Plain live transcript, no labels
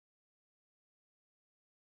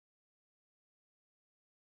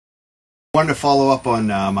Wanted to follow up on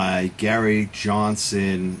my Gary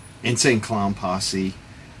Johnson Insane Clown Posse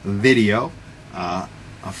video. A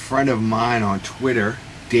friend of mine on Twitter,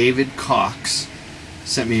 David Cox,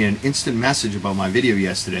 sent me an instant message about my video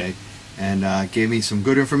yesterday and gave me some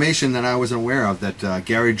good information that I wasn't aware of, that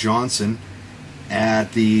Gary Johnson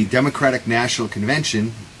at the Democratic National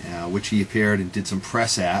Convention, which he appeared and did some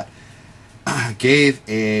press at, gave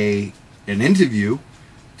an interview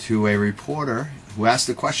to a reporter who asked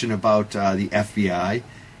a question about the FBI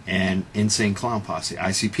and Insane Clown Posse,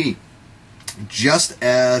 ICP. Just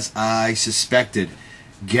as I suspected,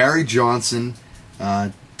 Gary Johnson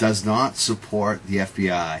does not support the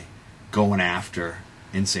FBI going after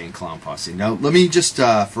Insane Clown Posse. Now, let me just,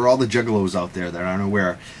 for all the Juggalos out there that aren't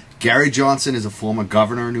aware, Gary Johnson is a former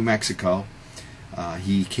governor of New Mexico.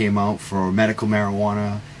 He came out for medical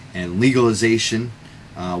marijuana and legalization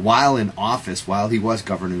while in office, while he was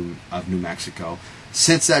governor of New Mexico.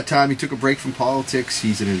 Since that time, he took a break from politics.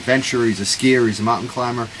 He's an adventurer, he's a skier, he's a mountain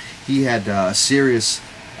climber. He had a serious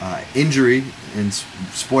injury, in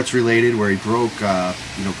sports related, where he broke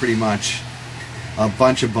pretty much a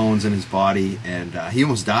bunch of bones in his body, and he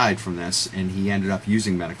almost died from this, and he ended up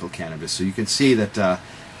using medical cannabis. So you can see that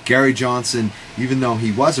Gary Johnson, even though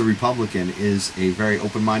he was a Republican, is a very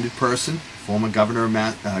open-minded person, former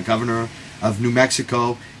governor of New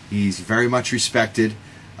Mexico. He's very much respected,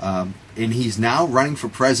 and he's now running for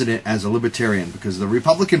president as a libertarian, because the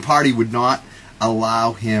Republican Party would not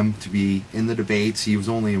allow him to be in the debates. He was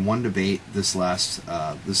only in one debate this last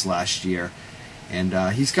year, and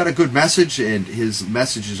he's got a good message, and his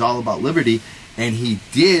message is all about liberty. And he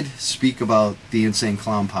did speak about the Insane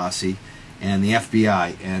Clown Posse and the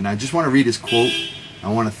FBI, and I just want to read his quote.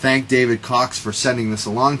 I want to thank David Cox for sending this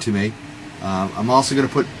along to me. I'm also going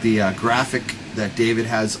to put the graphic that David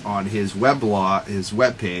has on his weblog, his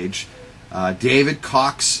webpage,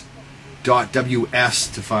 davidcox.ws,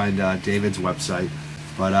 to find David's website.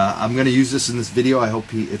 But I'm going to use this in this video. I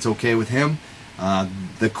hope it's okay with him.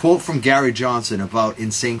 The quote from Gary Johnson about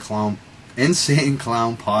Insane Clown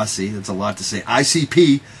Posse, that's a lot to say,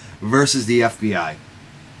 ICP versus the FBI.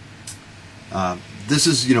 This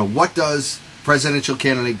is, what does presidential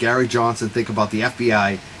candidate Gary Johnson think about the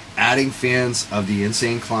FBI adding fans of the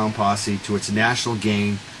Insane Clown Posse to its National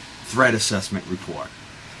Gang Threat Assessment Report?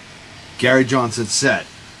 Gary Johnson said,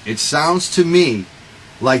 "It sounds to me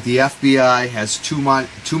like the FBI has too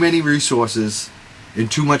many resources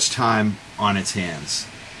and too much time on its hands."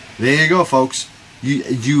 There you go, folks.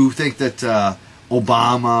 You think that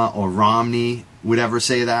Obama or Romney would ever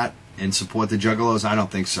say that and support the Juggalos? I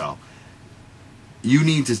don't think so. You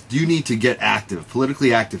need to get active,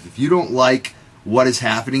 politically active. If you don't like what is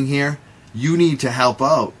happening here, you need to help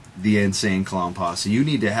out the Insane Clown Posse. You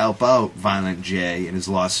need to help out Violent J in his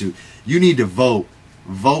lawsuit. You need to vote.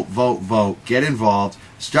 Vote, vote, vote. Get involved.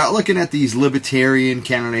 Start looking at these libertarian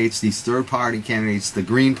candidates, these third-party candidates, the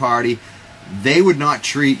Green Party. They would not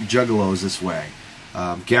treat Juggalos this way.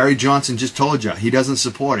 Gary Johnson just told you he doesn't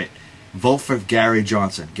support it. Vote for Gary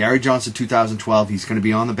Johnson. Gary Johnson 2012. He's going to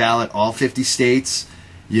be on the ballot, all 50 states.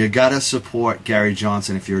 You gotta support Gary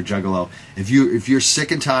Johnson if you're a Juggalo. If you're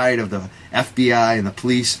sick and tired of the FBI and the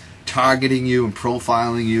police targeting you and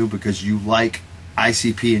profiling you because you like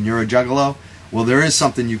ICP and you're a Juggalo, well, there is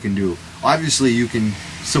something you can do. Obviously, you can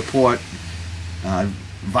support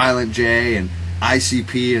Violent J and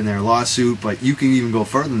ICP and their lawsuit, but you can even go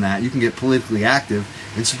further than that. You can get politically active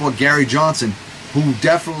and support Gary Johnson, who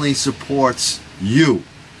definitely supports you.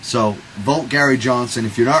 So vote Gary Johnson.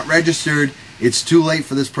 If you're not registered, it's too late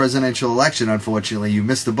for this presidential election, unfortunately. You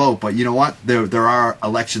missed the boat, but you know what? There are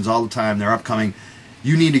elections all the time. They're upcoming.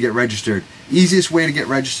 You need to get registered. Easiest way to get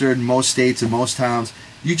registered in most states and most towns,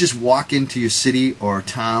 you just walk into your city or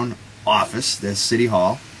town office, there's City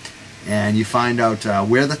Hall, and you find out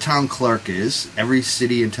where the town clerk is. Every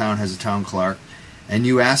city and town has a town clerk, and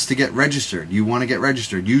you ask to get registered. You want to get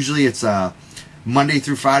registered. Usually it's Monday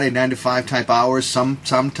through Friday, 9 to 5 type hours. Some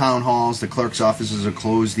town halls, the clerk's offices are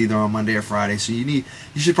closed either on Monday or Friday. So you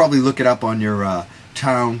should probably look it up on your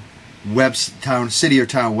city or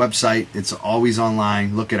town website. It's always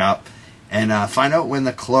online. Look it up and find out when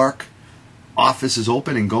the clerk office is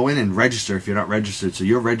open and go in and register if you're not registered, so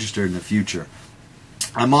you're registered in the future.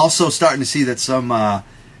 I'm also starting to see that some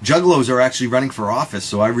Juggalos are actually running for office,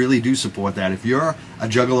 so I really do support that. If you're a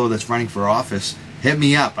Juggalo that's running for office, hit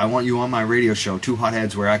me up. I want you on my radio show, Two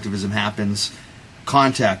Hotheads Where Activism Happens.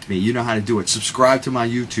 Contact me. You know how to do it. Subscribe to my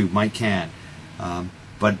YouTube, Mike Can.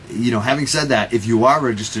 But, having said that, if you are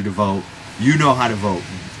registered to vote, you know how to vote.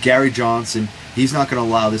 Gary Johnson, he's not going to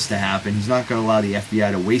allow this to happen. He's not going to allow the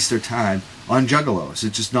FBI to waste their time on Juggalos.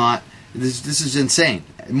 It's just not This is insane.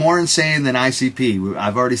 More insane than ICP.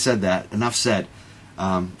 I've already said that. Enough said.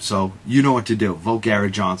 So you know what to do. Vote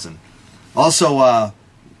Gary Johnson. Also,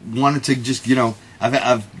 wanted to just,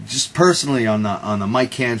 I've just personally on the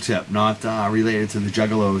Mike Can tip, not related to the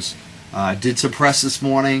Juggalos. Did some press this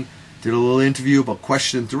morning. Did a little interview about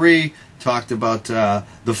question 3. Talked about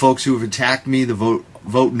the folks who have attacked me. The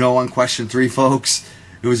vote no on question 3 folks.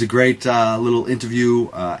 It was a great little interview.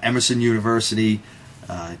 Emerson University.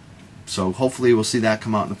 So hopefully we'll see that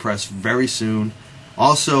come out in the press very soon.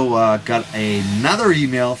 Also got another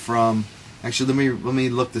email from. Actually, let me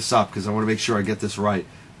look this up because I want to make sure I get this right.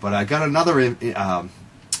 But I got another a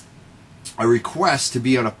request to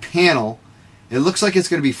be on a panel. It looks like it's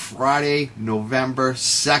going to be Friday, November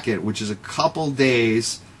 2nd, which is a couple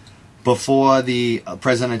days before the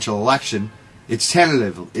presidential election. It's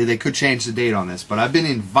tentative. They could change the date on this, but I've been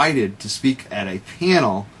invited to speak at a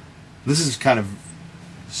panel. This is going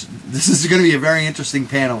to be a very interesting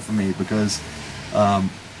panel for me because.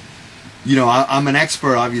 I'm an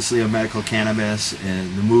expert, obviously, on medical cannabis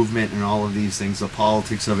and the movement and all of these things, the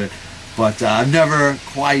politics of it. But I've never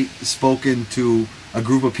quite spoken to a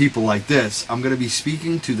group of people like this. I'm going to be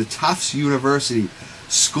speaking to the Tufts University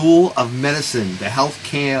School of Medicine, the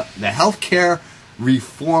Healthcare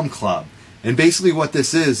Reform Club. And basically what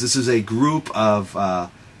this is a group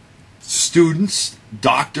of students,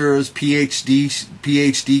 doctors,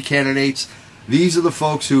 PhD candidates. These are the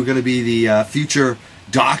folks who are going to be the future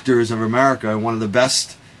doctors of America and one of the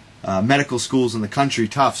best medical schools in the country,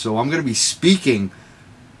 Tufts. So I'm going to be speaking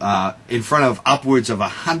in front of upwards of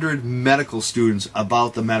 100 medical students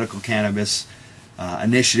about the medical cannabis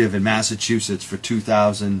initiative in Massachusetts for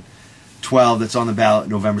 2012 that's on the ballot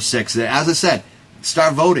November 6th. As I said,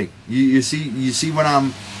 start voting. You see what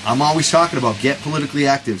I'm always talking about. Get politically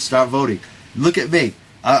active. Start voting. Look at me.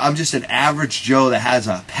 I'm just an average Joe that has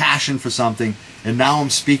a passion for something, and now I'm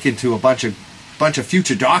speaking to a bunch of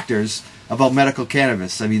future doctors about medical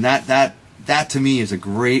cannabis. I mean, that to me is a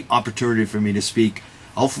great opportunity for me to speak.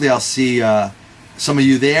 Hopefully I'll see some of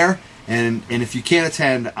you there, and if you can't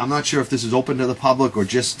attend, I'm not sure if this is open to the public or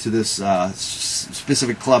just to this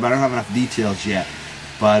specific club. I don't have enough details yet,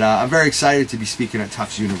 but I'm very excited to be speaking at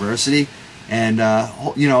Tufts University, and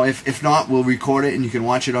if not, we'll record it and you can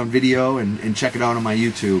watch it on video and check it out on my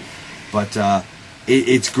YouTube. But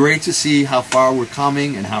it's great to see how far we're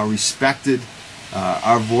coming and how respected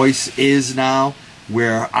our voice is now,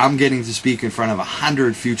 where I'm getting to speak in front of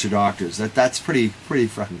 100 future doctors. That's pretty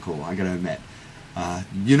fucking cool, I gotta admit.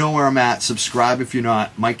 You know where I'm at. Subscribe if you're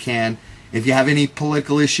not. Mike Can. If you have any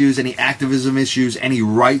political issues, any activism issues, any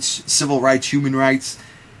rights, civil rights, human rights,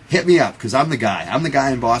 hit me up, because I'm the guy. I'm the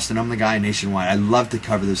guy in Boston. I'm the guy nationwide. I love to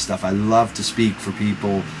cover this stuff. I love to speak for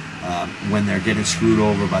people when they're getting screwed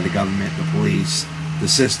over by the government, the police, the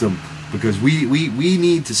system. Because we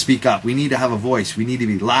need to speak up. We need to have a voice. We need to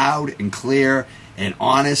be loud and clear and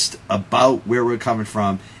honest about where we're coming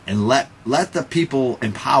from, and let the people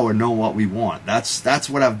in power know what we want. That's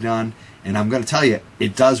what I've done, and I'm going to tell you,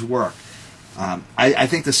 it does work. I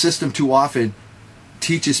think the system too often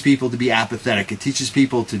teaches people to be apathetic. It teaches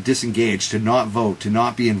people to disengage, to not vote, to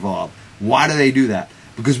not be involved. Why do they do that?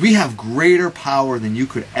 Because we have greater power than you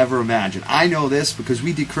could ever imagine. I know this because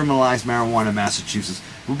we decriminalized marijuana in Massachusetts.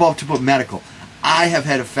 We're about to put medical. I have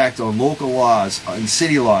had effect on local laws, on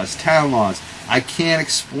city laws, town laws. I can't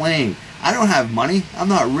explain. I don't have money. I'm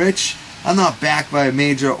not rich. I'm not backed by a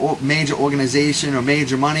major organization or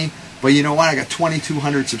major money. But you know what? I got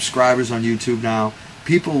 2,200 subscribers on YouTube now.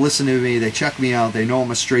 People listen to me. They check me out. They know I'm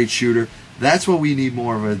a straight shooter. That's what we need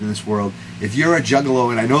more of in this world. If you're a juggalo,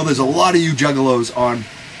 and I know there's a lot of you juggalos on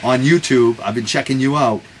YouTube, I've been checking you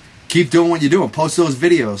out. Keep doing what you're doing. Post those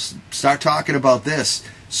videos. Start talking about this.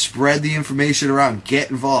 Spread the information around. Get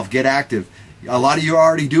involved. Get active. A lot of you are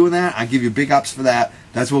already doing that. I give you big ups for that.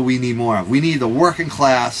 That's what we need more of. We need the working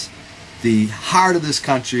class, the heart of this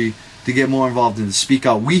country, to get more involved and to speak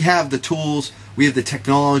out. We have the tools. We have the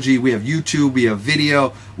technology. We have YouTube. We have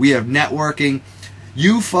video. We have networking.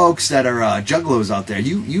 You folks that are juggalos out there,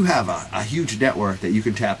 you have a huge network that you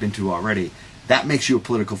can tap into already. That makes you a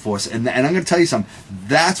political force. And I'm going to tell you something.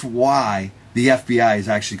 That's why the FBI is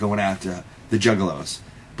actually going after the juggalos.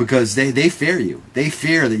 Because they fear you. They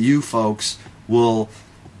fear that you folks will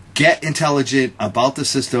get intelligent about the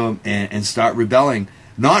system and start rebelling.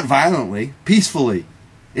 Not violently, peacefully,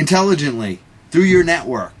 intelligently, through your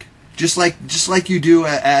network. Just like you do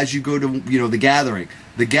as you go to the gathering.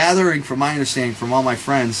 The gathering, from my understanding, from all my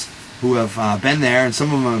friends who have been there, and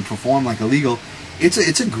some of them have performed like illegal,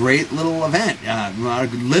 it's a great little event,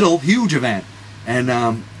 huge event,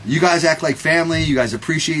 and you guys act like family. You guys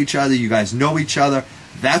appreciate each other. You guys know each other.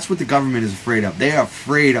 That's what the government is afraid of. They are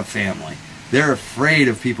afraid of family. They're afraid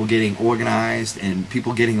of people getting organized and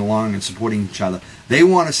people getting along and supporting each other. They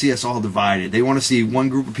want to see us all divided. They want to see one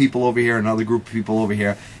group of people over here, another group of people over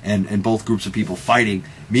here, and both groups of people fighting.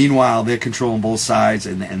 Meanwhile, they're controlling both sides,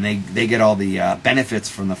 and they get all the benefits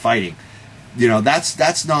from the fighting. You know,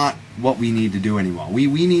 that's not what we need to do anymore. We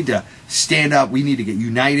need to stand up. We need to get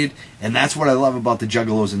united, and that's what I love about the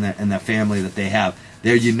Juggalos and their family that they have.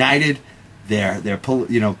 They're united. They're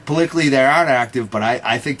politically they aren't active, but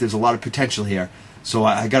I think there's a lot of potential here. So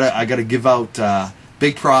I gotta give out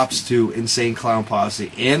big props to Insane Clown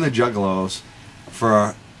Posse and the Juggalos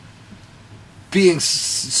for being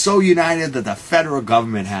so united that the federal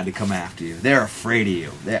government had to come after you. They're afraid of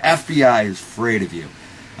you. The FBI is afraid of you.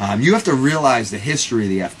 You have to realize the history of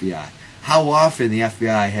the FBI. How often the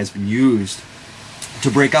FBI has been used to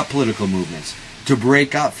break up political movements, to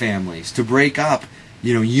break up families, to break up,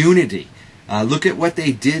 unity. Look at what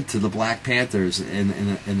they did to the Black Panthers in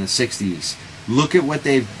the 60s. Look at what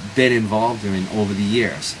they've been involved in over the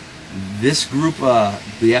years. This group,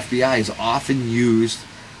 the FBI, is often used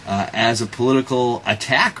as a political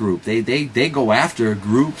attack group. They go after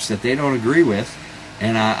groups that they don't agree with,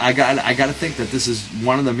 and I got to think that this is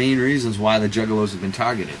one of the main reasons why the Juggalos have been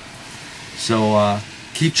targeted. So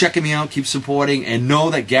keep checking me out, keep supporting, and know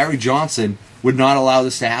that Gary Johnson would not allow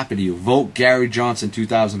this to happen to you. Vote Gary Johnson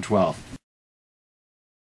 2012.